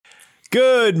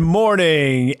Good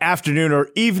morning, afternoon, or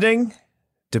evening,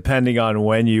 depending on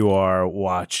when you are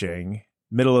watching.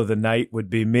 Middle of the night would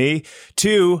be me,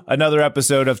 to another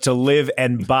episode of To Live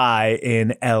and Buy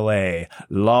in LA,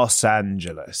 Los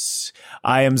Angeles.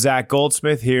 I am Zach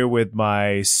Goldsmith here with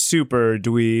my super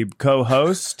dweeb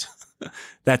co-host.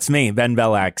 That's me, Ben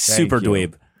Bellac, super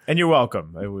dweeb. And you're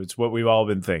welcome. It's what we've all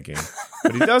been thinking.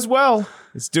 But he does well.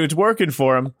 It's working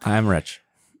for him. I'm rich.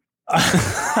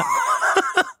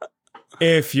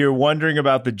 If you're wondering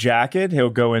about the jacket, he'll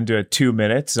go into 2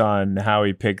 minutes on how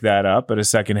he picked that up at a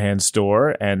secondhand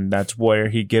store, and that's where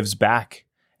he gives back.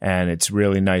 And it's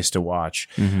really nice to watch.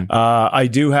 Mm-hmm. I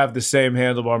do have the same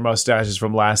handlebar mustaches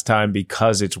from last time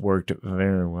because it's worked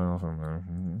very well for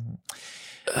me.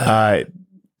 I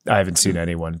haven't seen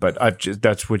anyone, but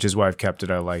which is why I've kept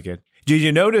it. I like it. Did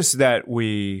you notice that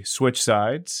we switch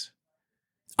sides?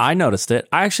 I noticed it.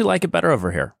 I actually like it better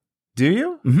over here. Do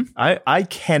you? Mm-hmm. I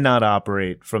cannot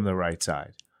operate from the right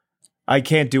side. I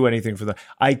can't do anything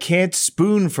I can't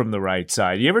spoon from the right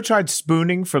side. You ever tried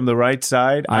spooning from the right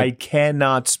side? I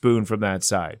cannot spoon from that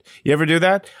side. You ever do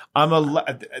that?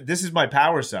 This is my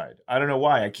power side. I don't know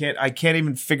why. I can't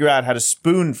even figure out how to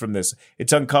spoon from this.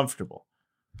 It's uncomfortable.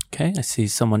 Okay, I see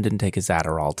someone didn't take his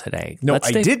Adderall today. No,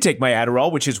 I did take my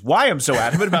Adderall, which is why I'm so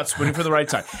adamant about spooning from the right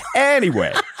side.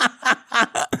 Anyway,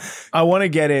 I want to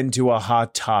get into a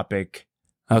hot topic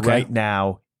right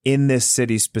now in this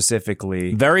city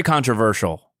specifically. Very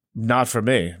controversial. Not for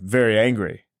me. Very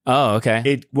angry. Oh,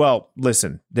 okay. Well,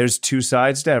 listen, there's two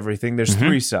sides to everything. There's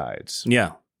three sides.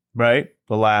 Yeah. Right?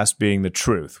 The last being the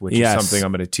truth, which is something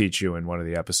I'm going to teach you in one of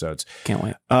the episodes. Can't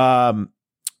wait.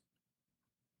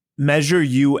 Measure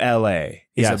ULA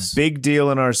is a big deal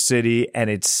in our city,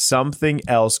 and it's something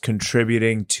else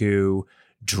contributing to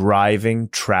driving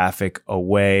traffic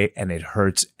away, and it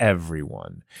hurts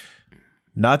everyone.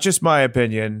 Not just my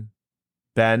opinion.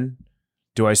 Ben,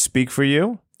 do I speak for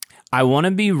you? I want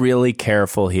to be really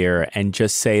careful here and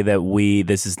just say that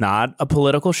this is not a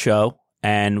political show,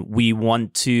 and we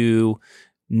want to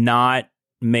not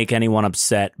make anyone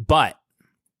upset, but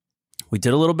we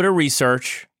did a little bit of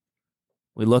research.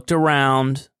 We looked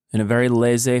around in a very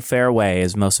laissez-faire way,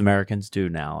 as most Americans do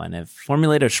now, and have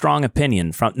formulated a strong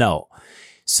opinion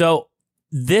So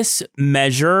this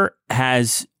measure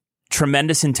has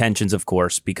tremendous intentions, of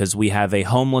course, because we have a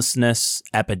homelessness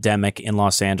epidemic in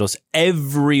Los Angeles.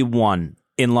 Everyone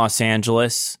in Los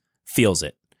Angeles feels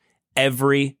it.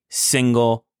 Every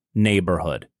single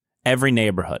neighborhood. Every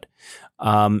neighborhood.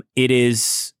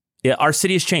 Our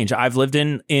city has changed. I've lived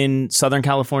in Southern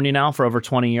California now for over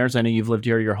 20 years. I know you've lived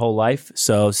here your whole life,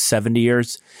 so 70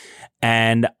 years.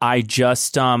 And I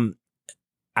just, I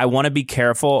want to be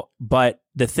careful. But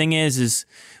the thing is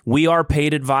we are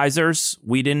paid advisors.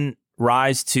 We didn't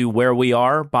rise to where we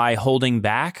are by holding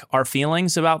back our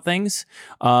feelings about things.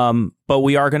 But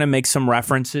we are going to make some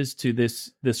references to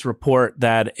this report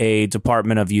that a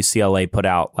department of UCLA put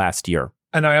out last year.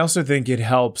 And I also think it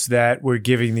helps that we're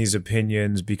giving these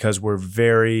opinions because we're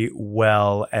very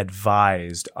well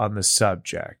advised on the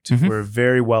subject. Mm-hmm. We're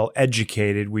very well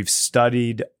educated. We've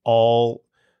studied all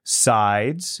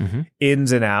sides,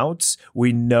 ins and outs.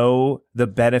 We know the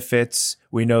benefits.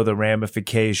 We know the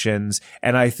ramifications.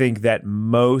 And I think that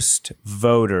most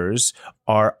voters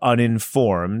are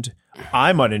uninformed.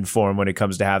 I'm uninformed when it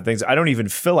comes to half things. I don't even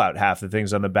fill out half the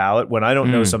things on the ballot. When I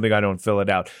don't know something, I don't fill it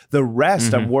out. The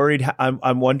rest, I'm worried.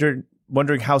 I'm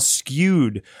wondering how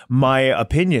skewed my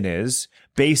opinion is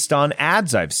based on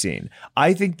ads I've seen.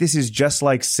 I think this is just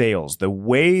like sales. The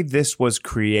way this was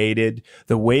created,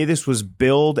 the way this was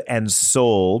billed and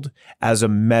sold as a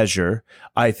measure,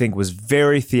 I think was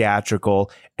very theatrical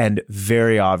and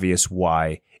very obvious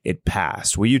why it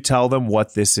passed. Will you tell them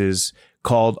what this is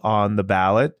called on the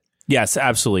ballot? Yes,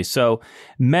 absolutely. So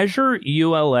Measure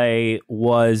ULA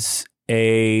was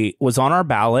on our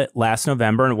ballot last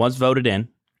November and it was voted in.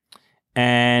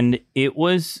 And it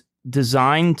was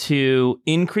designed to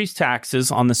increase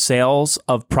taxes on the sales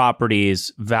of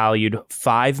properties valued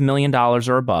 $5 million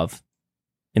or above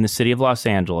in the city of Los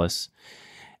Angeles.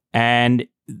 And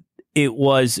it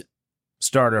was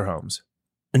starter homes.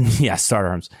 Yeah, starter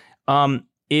homes.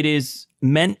 It is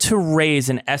meant to raise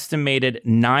an estimated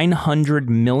 $900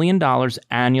 million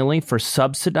annually for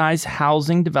subsidized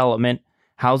housing development,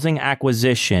 housing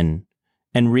acquisition,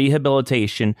 and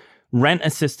rehabilitation, rent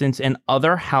assistance, and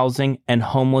other housing and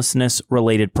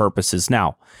homelessness-related purposes.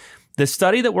 Now, the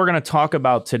study that we're going to talk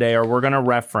about today, or we're going to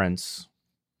reference,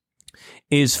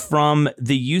 is from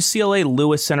the UCLA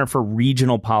Lewis Center for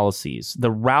Regional Policies.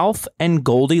 The Ralph and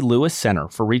Goldie Lewis Center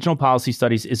for Regional Policy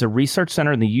Studies is a research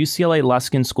center in the UCLA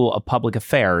Luskin School of Public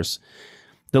Affairs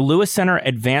The Lewis Center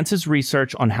advances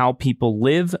research on how people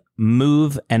live,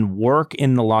 move, and work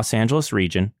in the Los Angeles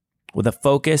region with a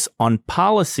focus on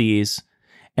policies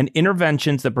and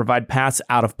interventions that provide paths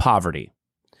out of poverty.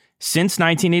 Since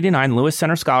 1989, Lewis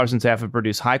Center scholars and staff have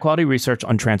produced high-quality research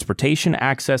on transportation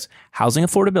access, housing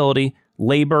affordability,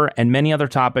 labor, and many other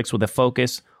topics with a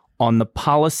focus on the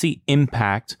policy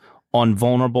impact on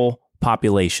vulnerable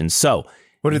populations. So,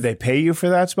 what, did they pay you for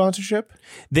that sponsorship?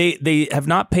 They have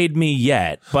not paid me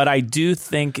yet, but I do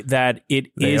think that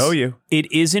they owe you.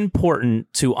 It is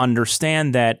important to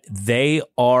understand that they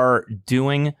are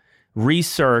doing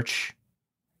research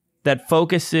that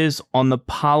focuses on the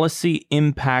policy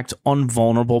impact on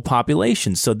vulnerable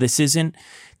populations. So this isn't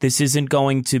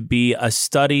going to be a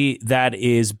study that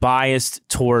is biased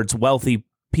towards wealthy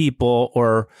people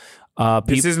or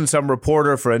this isn't some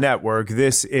reporter for a network.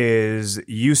 This is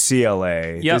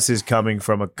UCLA. Yep. This is coming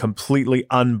from a completely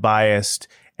unbiased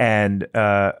and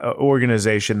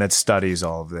organization that studies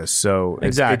all of this. So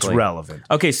it's relevant.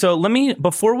 Okay, so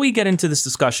before we get into this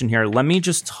discussion here, let me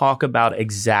just talk about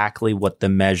exactly what the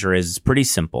measure is. It's pretty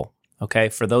simple, okay?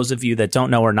 For those of you that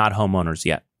don't know or are not homeowners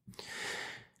yet.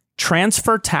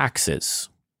 Transfer taxes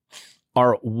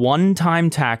are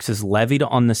one-time taxes levied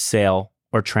on the sale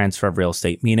or transfer of real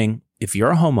estate, meaning if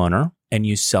you're a homeowner and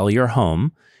you sell your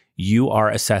home, you are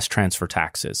assessed transfer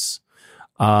taxes.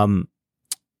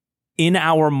 In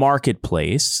our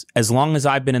marketplace, as long as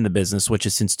I've been in the business, which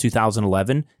is since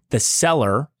 2011, the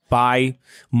seller, by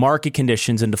market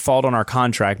conditions and default on our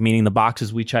contract, meaning the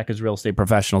boxes we check as real estate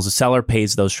professionals, the seller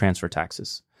pays those transfer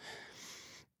taxes.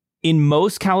 In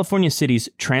most California cities,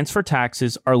 transfer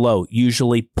taxes are low,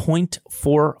 usually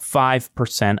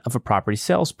 0.45% of a property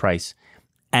sales price,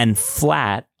 and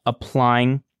flat,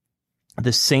 applying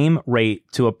the same rate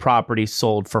to a property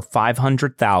sold for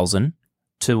 $500,000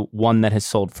 to one that has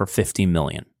sold for $50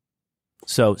 million.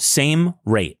 So same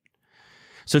rate.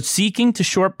 So seeking to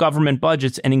shore up government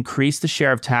budgets and increase the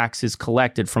share of taxes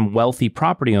collected from wealthy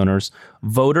property owners,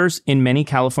 voters in many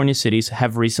California cities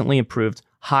have recently approved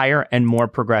higher and more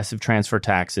progressive transfer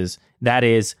taxes. That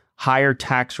is, higher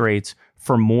tax rates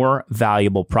for more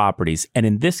valuable properties. And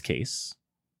in this case,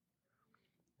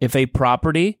 if a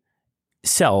property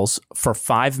sells for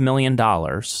 $5 million,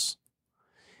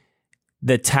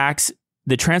 the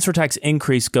transfer tax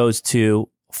increase goes to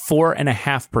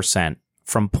 4.5%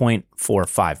 from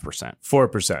 0.45%.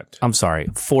 4%. I'm sorry,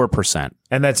 4%.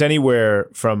 And that's anywhere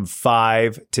from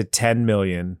 5 to 10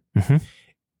 million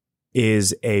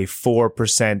is a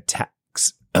 4% tax.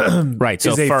 Right.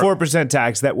 So is a 4%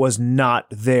 tax that was not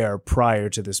there prior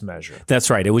to this measure.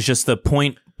 That's right. It was just the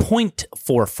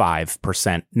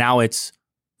 0.45%. Now it's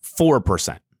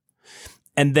 4%.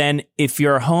 And then if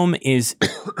your home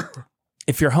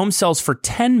sells for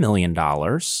 $10 million,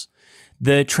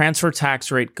 the transfer tax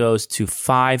rate goes to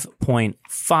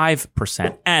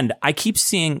 5.5%. And I keep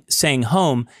saying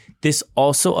home. This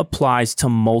also applies to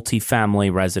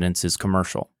multifamily residences,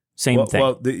 commercial. Same thing.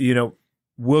 Well,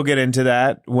 we'll get into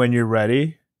that when you're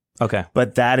ready. Okay.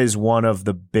 But that is one of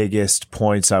the biggest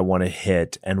points I want to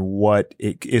hit and what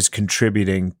it is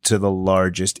contributing to the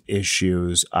largest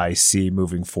issues I see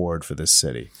moving forward for this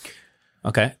city.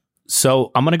 Okay.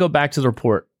 So I'm going to go back to the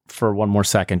report for one more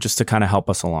second just to kind of help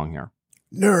us along here.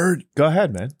 Nerd. Go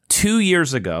ahead, man. 2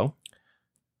 years ago,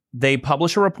 they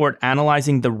published a report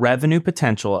analyzing the revenue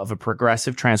potential of a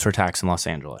progressive transfer tax in Los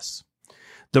Angeles.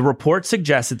 The report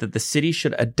suggested that the city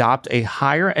should adopt a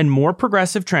higher and more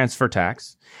progressive transfer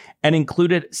tax and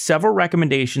included several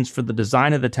recommendations for the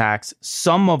design of the tax,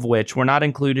 some of which were not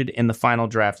included in the final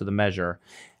draft of the measure.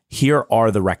 Here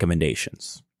are the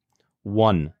recommendations.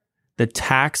 1, the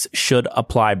tax should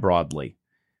apply broadly.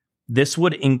 This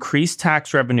would increase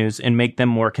tax revenues and make them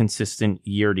more consistent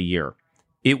year to year.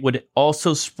 It would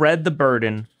also spread the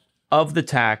burden of the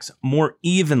tax more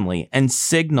evenly and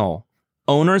signal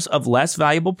owners of less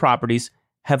valuable properties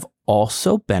have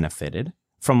also benefited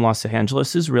from Los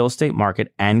Angeles' real estate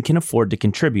market and can afford to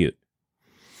contribute.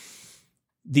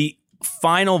 The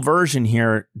final version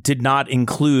here did not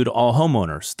include all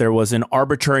homeowners. There was an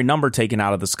arbitrary number taken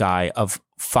out of the sky of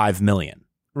 5 million.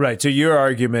 Right. So your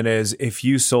argument is if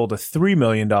you sold a $3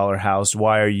 million house,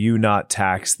 why are you not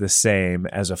taxed the same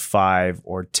as a 5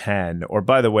 or 10? Or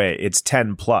by the way, it's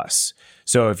 10 plus.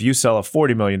 So if you sell a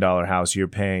 $40 million house, you're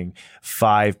paying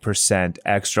 5%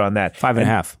 extra on that.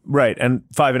 5.5. Right. And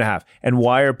 5.5. And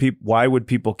why would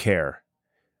people care?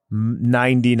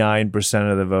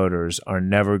 99% of the voters are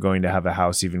never going to have a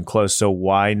house even close. So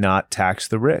why not tax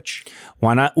the rich?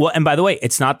 Why not? Well, and by the way,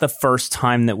 it's not the first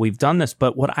time that we've done this,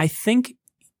 but what I think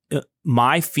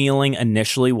my feeling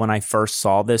initially when I first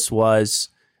saw this was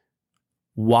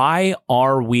why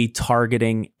are we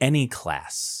targeting any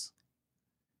class?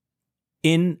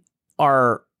 In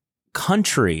our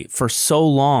country for so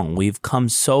long, we've come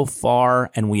so far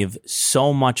and we have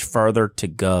so much further to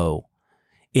go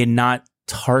in not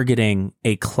targeting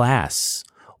a class.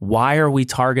 Why are we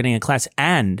targeting a class?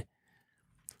 And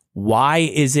why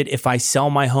is it if I sell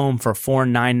my home for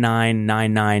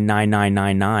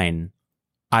 $499,999999,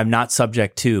 I'm not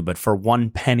subject to, but for 1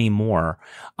 penny more,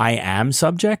 I am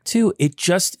subject to? It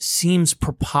just seems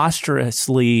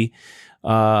preposterously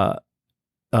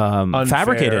Unfair,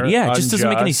 fabricated. Yeah, it just doesn't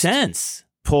make any unjust, sense.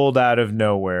 Pulled out of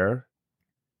nowhere.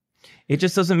 It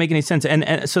just doesn't make any sense.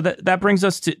 And so that brings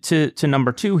us to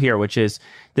number 2 here, which is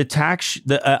the tax.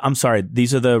 I'm sorry,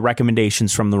 these are the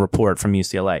recommendations from the report from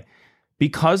UCLA.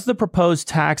 Because the proposed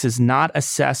tax is not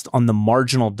assessed on the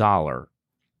marginal dollar,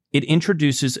 it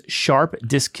introduces sharp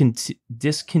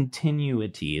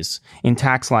discontinuities in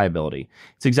tax liability.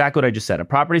 It's exactly what I just said. A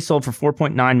property sold for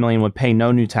 $4.9 million would pay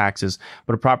no new taxes,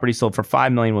 but a property sold for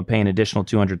 $5 million would pay an additional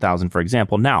 $200,000, for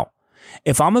example. Now,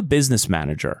 if I'm a business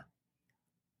manager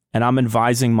and I'm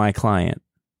advising my client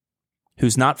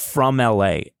who's not from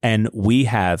LA, and we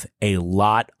have a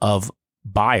lot of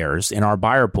buyers in our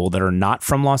buyer pool that are not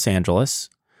from Los Angeles,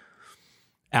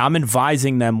 I'm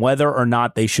advising them whether or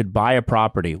not they should buy a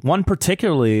property, one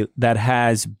particularly that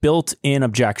has built-in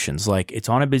objections, like it's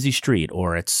on a busy street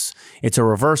or it's a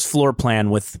reverse floor plan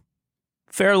with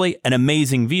fairly an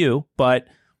amazing view, but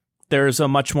there's a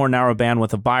much more narrow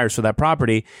bandwidth of buyers for that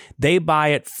property. They buy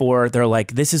it they're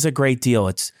like, this is a great deal.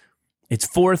 It's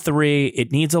 4.3.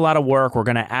 It needs a lot of work. We're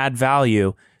going to add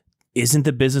value. Isn't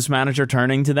the business manager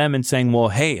turning to them and saying, well,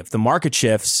 hey, if the market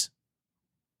shifts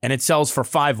and it sells for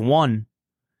 5.1,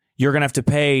 you're going to have to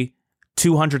pay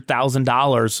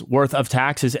 $200,000 worth of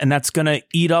taxes, and that's going to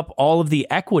eat up all of the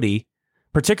equity,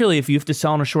 particularly if you have to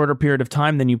sell in a shorter period of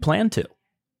time than you plan to.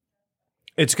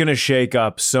 It's going to shake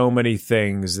up so many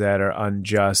things that are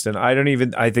unjust. And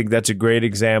I think that's a great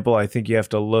example. I think you have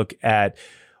to look at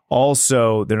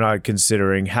also, they're not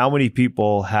considering how many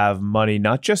people have money,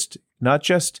 not just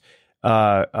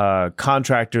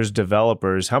contractors,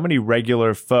 developers, how many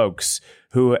regular folks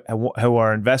who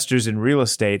are investors in real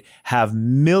estate have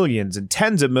millions and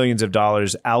tens of millions of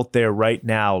dollars out there right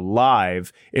now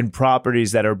live in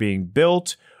properties that are being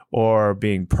built or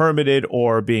being permitted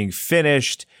or being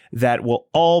finished that will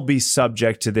all be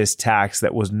subject to this tax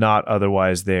that was not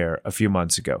otherwise there a few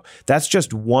months ago. That's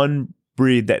just one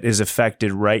breed that is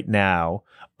affected right now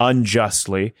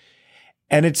unjustly.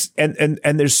 And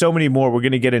there's so many more. We're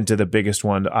going to get into the biggest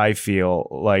one, I feel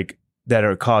like, that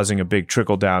are causing a big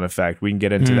trickle down effect. We can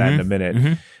get into that in a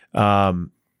minute. But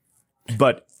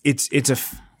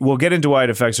we'll get into why it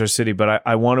affects our city, but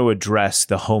I want to address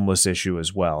the homeless issue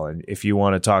as well. And if you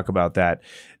want to talk about that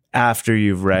after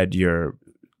you've read your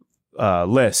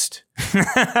list.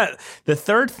 The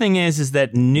third thing is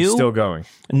that Still going.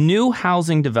 New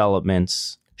housing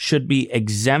developments should be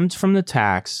exempt from the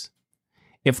tax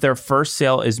if their first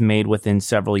sale is made within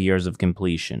several years of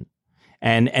completion.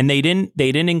 And they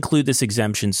didn't include this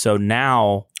exemption. So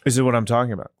now, this is what I'm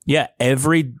talking about. Yeah,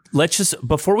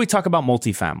 before we talk about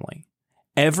multifamily,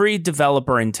 every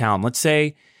developer in town, let's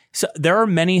say, so there are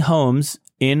many homes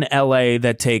in LA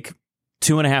that take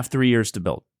 2.5, 3 years to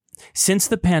build. Since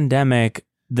the pandemic,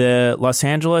 the Los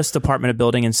Angeles Department of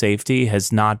Building and Safety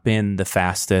has not been the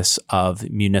fastest of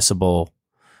municipal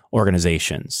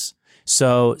organizations.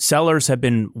 So sellers have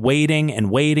been waiting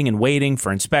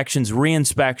for inspections,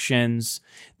 re-inspections.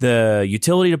 The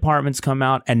utility departments come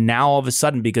out, and now all of a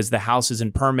sudden, because the house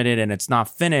isn't permitted and it's not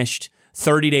finished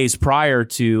 30 days prior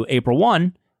to April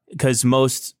 1, because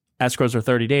most escrows are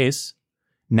 30 days,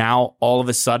 now all of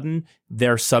a sudden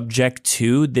they're subject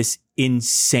to this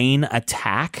insane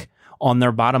attack on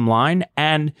their bottom line,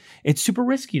 and it's super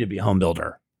risky to be a home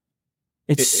builder.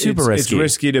 It's super risky. It's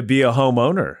risky to be a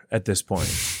homeowner at this point.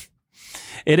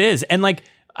 It is. And like,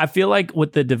 I feel like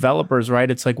with the developers, right?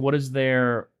 It's like, what's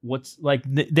like,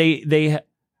 they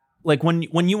like when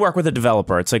you work with a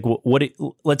developer, it's like,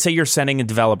 let's say you're sending a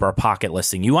developer a pocket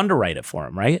listing, you underwrite it for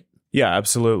them, right? Yeah,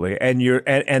 absolutely. And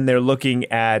and they're looking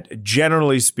at,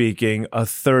 generally speaking, a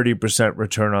 30%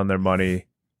 return on their money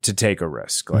to take a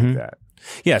risk like that.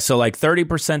 Yeah, so like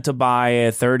 30% to buy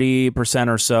it, 30%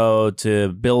 or so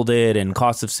to build it, and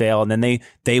cost of sale, and then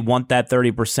they want that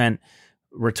 30%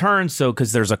 return. So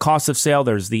because there's a cost of sale,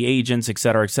 there's the agents, et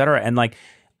cetera, and like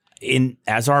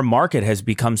as our market has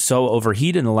become so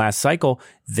overheated in the last cycle,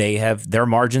 their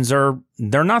margins they're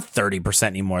not 30%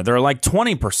 anymore. They're like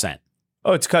 20%.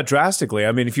 Oh, it's cut drastically.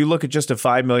 I mean, if you look at just a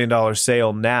 $5 million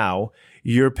sale now,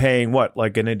 you're paying what,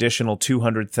 like an additional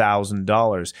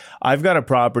 $200,000. I've got a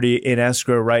property in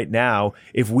escrow right now.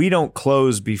 If we don't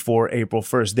close before April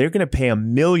 1st, they're going to pay $1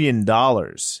 million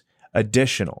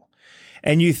additional.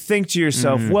 And you think to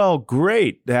yourself, well,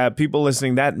 great. People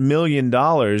listening, that $1 million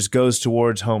goes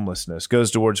towards homelessness, goes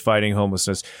towards fighting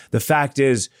homelessness. The fact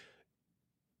is,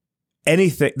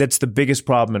 anything that's the biggest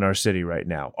problem in our city right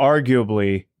now,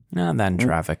 arguably. Not that in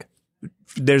traffic.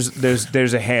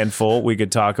 There's a handful we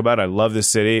could talk about. I love the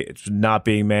city. It's not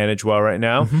being managed well right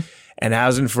now and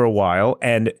hasn't for a while.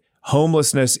 And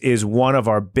homelessness is one of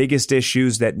our biggest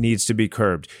issues that needs to be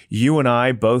curbed. You and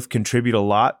I both contribute a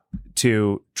lot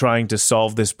to trying to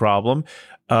solve this problem.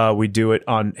 We do it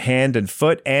on hand and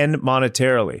foot and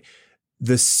monetarily.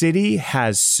 The city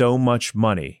has so much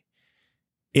money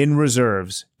in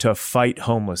reserves to fight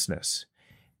homelessness.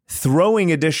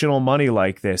 Throwing additional money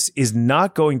like this is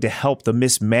not going to help the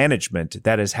mismanagement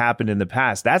that has happened in the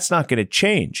past. That's not going to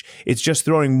change. It's just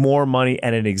throwing more money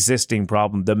at an existing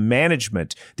problem. The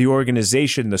management, the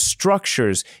organization, the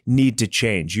structures need to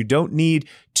change. You don't need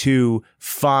to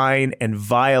fine and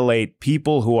violate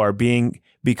people who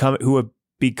have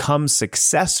become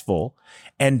successful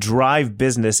and drive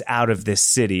business out of this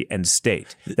city and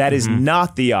state. That is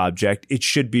not the object. It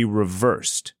should be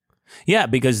reversed. Yeah,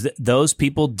 because those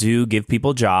people do give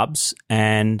people jobs.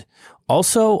 And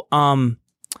also, I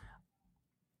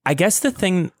guess the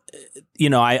thing,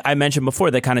 I mentioned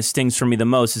before that kind of stings for me the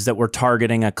most is that we're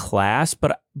targeting a class.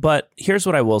 But here's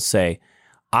what I will say.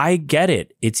 I get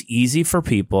it. It's easy for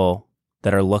people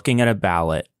that are looking at a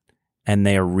ballot and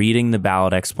they are reading the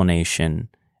ballot explanation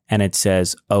and it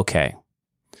says, okay,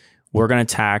 we're going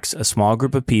to tax a small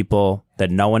group of people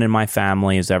that no one in my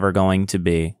family is ever going to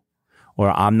be, or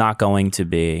I'm not going to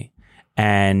be,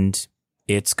 and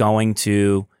it's going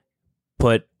to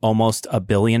put almost $1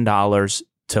 billion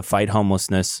to fight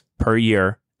homelessness per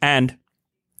year, and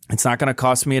it's not going to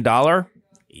cost me $1.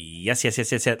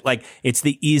 Yes. Like, it's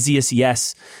the easiest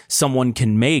yes someone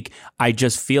can make. I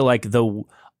just feel like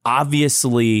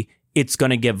obviously it's going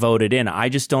to get voted in. I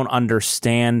just don't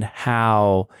understand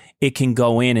how it can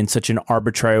go in such an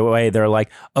arbitrary way. They're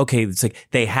like, okay, it's like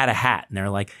they had a hat and they're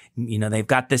like, they've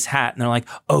got this hat and they're like,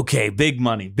 okay, big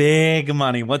money.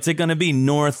 What's it going to be?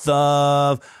 North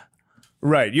of...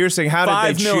 Right. You're saying, how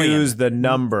did they choose the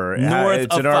number?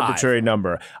 It's an arbitrary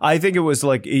number. I think it was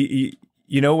like,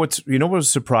 what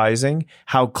was surprising?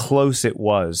 How close it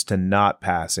was to not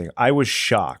passing. I was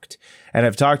shocked. And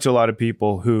I've talked to a lot of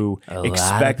people who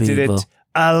expected it.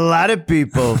 A lot of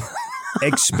people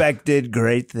expected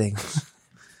great things.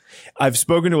 I've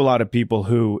spoken to a lot of people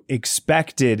who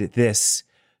expected this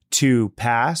to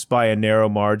pass by a narrow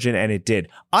margin, and it did.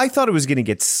 I thought it was going to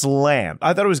get slammed.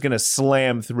 I thought it was going to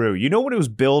slam through. You know what it was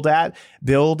billed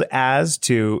as,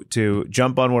 to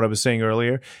jump on what I was saying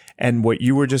earlier and what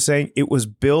you were just saying? It was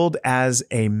billed as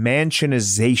a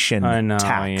mansionization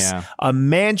tax. Yeah. A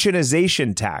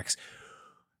mansionization tax.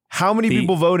 How many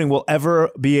people voting will ever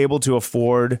be able to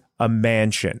afford a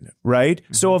mansion, right?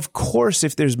 Mm-hmm. So, of course,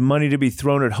 if there's money to be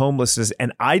thrown at homelessness,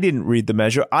 and I didn't read the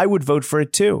measure, I would vote for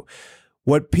it too.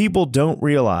 What people don't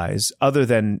realize, other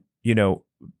than,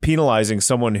 penalizing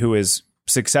someone who is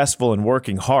successful and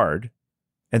working hard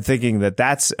and thinking that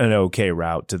that's an okay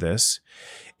route to this,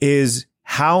 is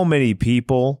how many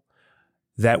people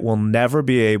that will never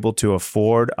be able to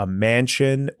afford a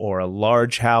mansion or a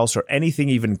large house or anything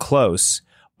even close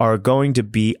are going to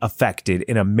be affected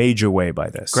in a major way by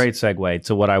this. Great segue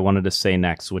to what I wanted to say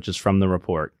next, which is from the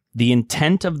report. The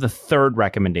intent of the third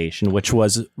recommendation, which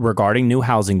was regarding new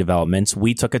housing developments,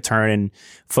 we took a turn and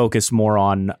focused more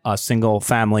on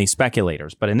single-family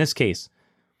speculators. But in this case,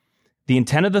 the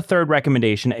intent of the third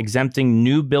recommendation, exempting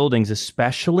new buildings,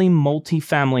 especially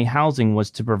multifamily housing, was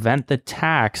to prevent the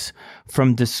tax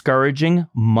from discouraging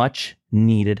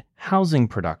much-needed housing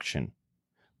production,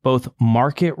 both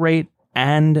market rate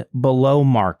and below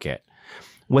market.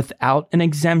 Without an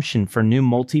exemption for new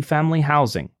multifamily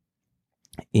housing,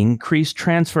 increased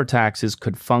transfer taxes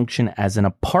could function as an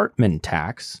apartment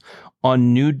tax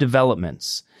on new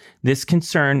developments. This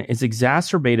concern is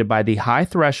exacerbated by the high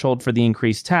threshold for the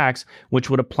increased tax, which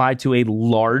would apply to a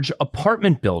large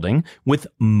apartment building with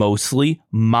mostly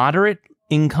moderate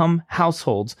income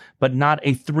households, but not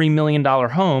a $3 million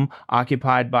home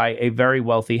occupied by a very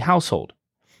wealthy household.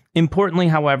 Importantly,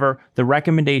 however, the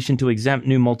recommendation to exempt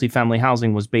new multifamily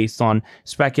housing was based on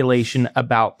speculation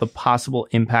about the possible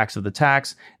impacts of the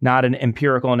tax, not an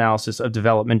empirical analysis of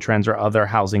development trends or other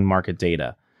housing market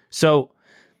data. So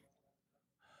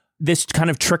this kind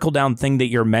of trickle-down thing that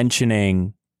you're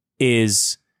mentioning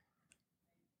is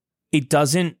it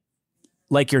doesn't,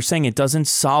 like you're saying, it doesn't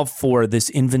solve for this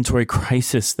inventory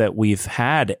crisis that we've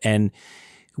had. And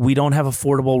we don't have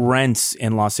affordable rents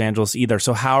in Los Angeles either.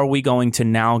 So how are we going to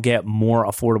now get more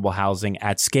affordable housing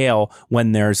at scale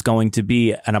when there's going to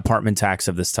be an apartment tax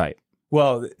of this type?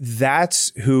 Well,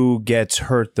 that's who gets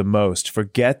hurt the most.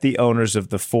 Forget the owners of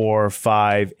the $4,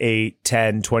 $5, $8,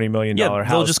 $10, $20 million house.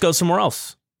 They'll just go somewhere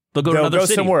else. They'll go to another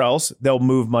city. Somewhere else. They'll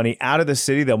move money out of the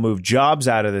city. They'll move jobs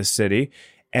out of the city.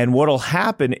 And what'll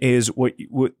happen is what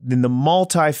in the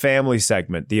multifamily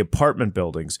segment, the apartment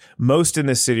buildings, most in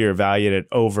the city are valued at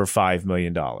over $5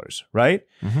 million, right?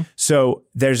 Mm-hmm. So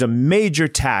there's a major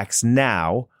tax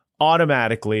now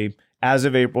automatically as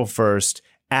of April 1st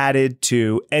added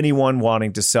to anyone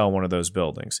wanting to sell one of those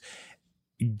buildings.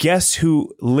 Guess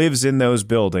who lives in those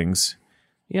buildings?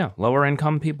 Yeah, lower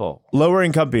income people. Lower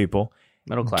income people.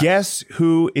 Middle class. Guess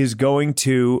who is going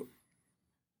to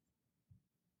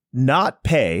not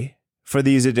pay for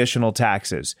these additional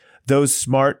taxes? Those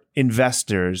smart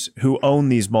investors who own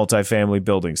these multifamily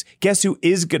buildings. Guess who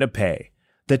is going to pay?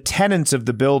 The tenants of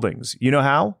the buildings. You know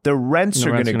how? Their rents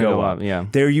are going to go up. Yeah.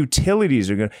 Their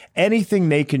utilities are going to, anything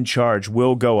they can charge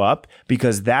will go up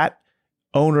because that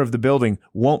owner of the building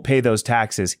won't pay those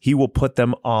taxes. He will put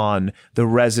them on the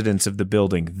residents of the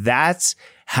building. That's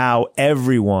how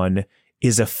everyone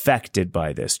is affected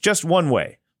by this. Just one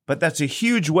way. But that's a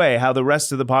huge way how the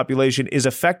rest of the population is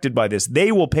affected by this.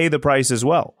 They will pay the price as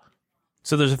well.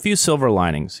 So there's a few silver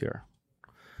linings here.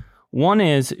 One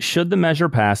is, should the measure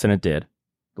pass, and it did,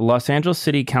 the Los Angeles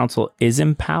City Council is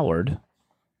empowered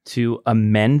to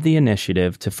amend the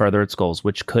initiative to further its goals,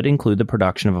 which could include the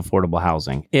production of affordable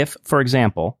housing. If, for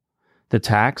example, the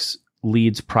tax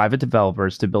leads private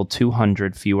developers to build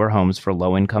 200 fewer homes for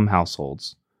low-income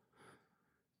households,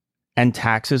 and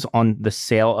taxes on the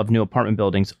sale of new apartment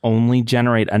buildings only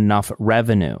generate enough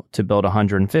revenue to build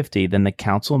 150, then the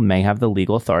council may have the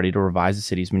legal authority to revise the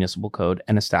city's municipal code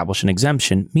and establish an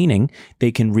exemption, meaning they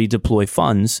can redeploy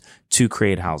funds to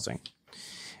create housing.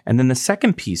 And then the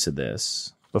second piece of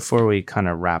this, before we kind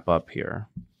of wrap up here,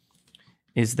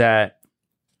 is that,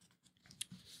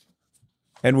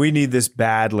 and we need this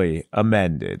badly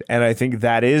amended. And I think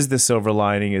that is the silver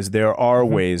lining, is there are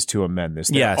ways to amend this.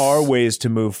 There are ways to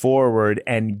move forward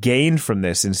and gain from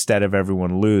this instead of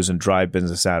everyone lose and drive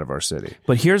business out of our city.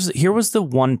 But here was the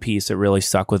one piece that really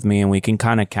stuck with me, and we can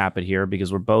kind of cap it here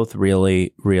because we're both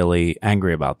really, really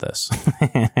angry about this.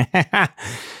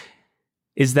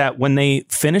 Is that when they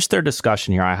finished their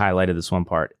discussion here, I highlighted this one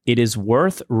part, it is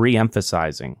worth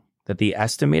re-emphasizing that the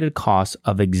estimated cost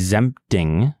of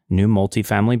exempting new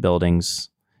multifamily buildings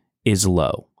is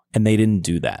low, and they didn't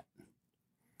do that.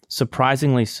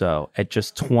 Surprisingly so, at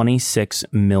just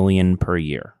 $26 million per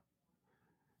year.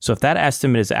 So if that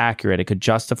estimate is accurate, it could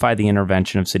justify the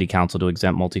intervention of City Council to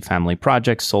exempt multifamily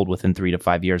projects sold within 3 to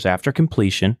 5 years after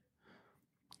completion,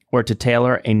 or to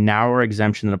tailor a narrower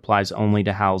exemption that applies only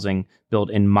to housing built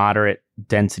in moderate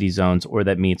density zones or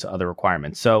that meets other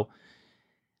requirements. So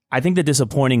I think the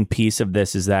disappointing piece of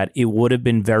this is that it would have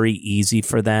been very easy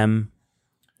for them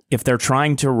if they're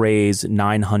trying to raise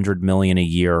 $900 million a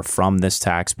year from this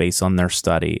tax based on their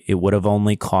study. It would have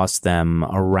only cost them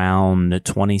around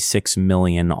 $26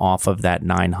 million off of that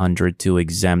 900 to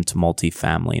exempt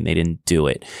multifamily, and they didn't do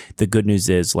it. The good news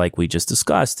is, like we just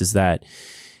discussed, is that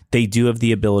they do have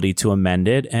the ability to amend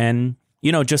it. And,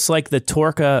 you know, just like the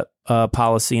Torca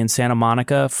policy in Santa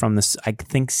Monica from the, I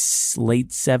think, late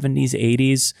 70s,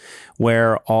 80s,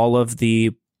 where all of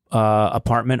the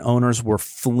apartment owners were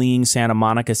fleeing Santa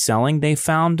Monica selling, they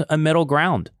found a middle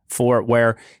ground for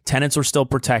where tenants were still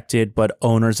protected, but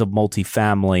owners of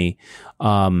multifamily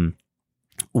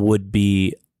would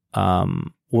be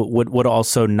would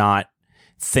also not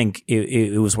think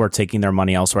it was worth taking their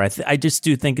money elsewhere. I just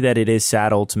do think that it is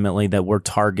sad ultimately that we're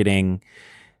targeting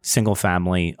single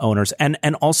family owners. And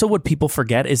also what people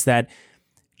forget is that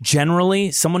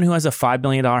generally someone who has a $5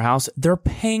 million house, they're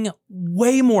paying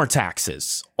way more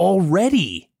taxes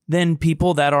already than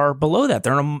people that are below that.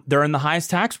 They're in the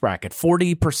highest tax bracket.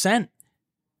 40%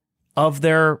 of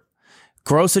their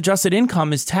gross adjusted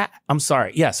income is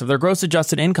of their gross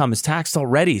adjusted income is taxed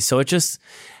already. So it just,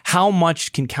 how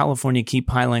much can California keep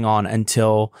piling on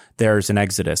until there's an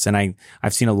exodus? And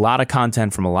I've seen a lot of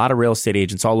content from a lot of real estate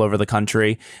agents all over the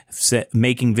country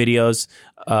making videos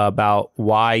about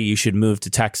why you should move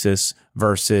to Texas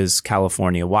versus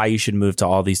California, why you should move to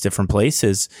all these different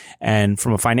places. And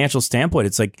from a financial standpoint,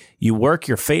 it's like you work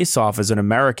your face off as an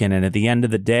American, and at the end of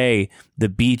the day, the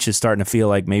beach is starting to feel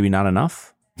like maybe not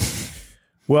enough.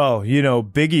 Well,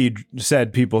 Biggie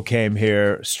said people came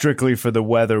here strictly for the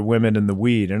weather, women, and the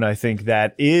weed. And I think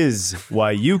that is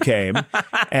why you came.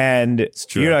 And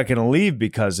you're not going to leave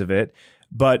because of it.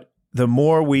 But the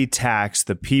more we tax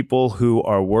the people who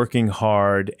are working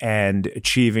hard and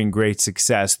achieving great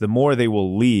success, the more they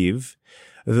will leave.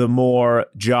 The more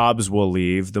jobs will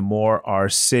leave, the more our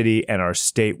city and our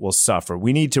state will suffer.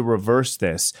 We need to reverse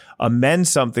this, amend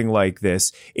something like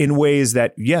this in ways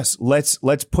that, yes, let's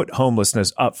put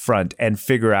homelessness up front and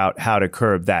figure out how to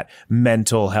curb that,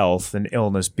 mental health and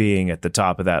illness being at the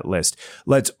top of that list.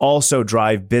 Let's also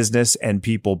drive business and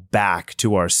people back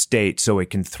to our state so it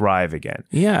can thrive again.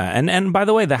 Yeah, and by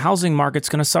the way, the housing market's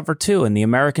going to suffer too, and the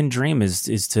American dream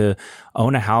is to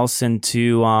own a house and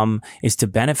is to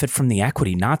benefit from the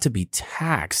equity, not to be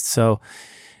taxed. So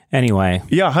anyway.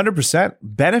 Yeah, 100%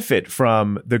 benefit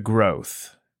from the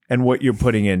growth and what you're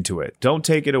putting into it. Don't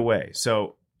take it away.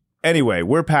 So anyway,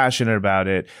 we're passionate about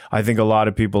it. I think a lot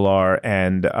of people are,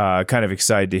 and kind of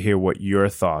excited to hear what your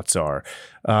thoughts are.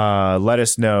 Let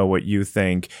us know what you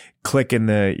think. Click in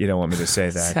the, you don't want me to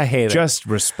say that. I hate it. Just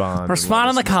respond.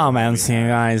 Respond in the comments, you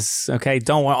guys. Okay,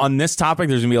 don't worry. On this topic,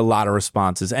 there's going to be a lot of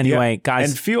responses. Anyway, guys.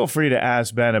 And feel free to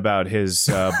ask Ben about his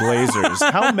blazers.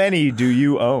 How many do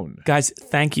you own? Guys,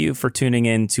 thank you for tuning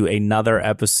in to another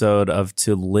episode of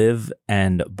To Live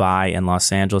and Buy in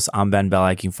Los Angeles. I'm Ben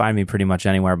Belak. You can find me pretty much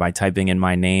anywhere by typing in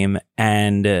my name.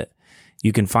 And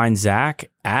you can find Zach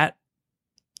at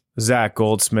Zach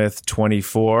Goldsmith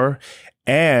 24.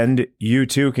 And you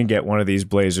too can get one of these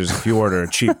blazers if you order a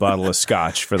cheap bottle of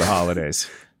scotch for the holidays.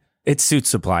 It's Suit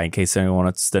Supply, in case anyone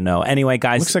wants to know. Anyway,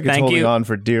 guys, looks like it's holding on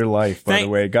for dear life, by the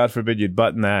way. God forbid you'd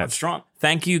button that. I'm strong.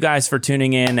 Thank you guys for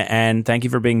tuning in, and thank you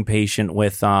for being patient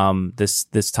with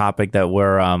this topic that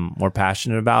we're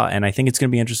passionate about. And I think it's going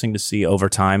to be interesting to see over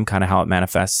time kind of how it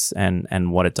manifests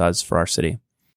and what it does for our city.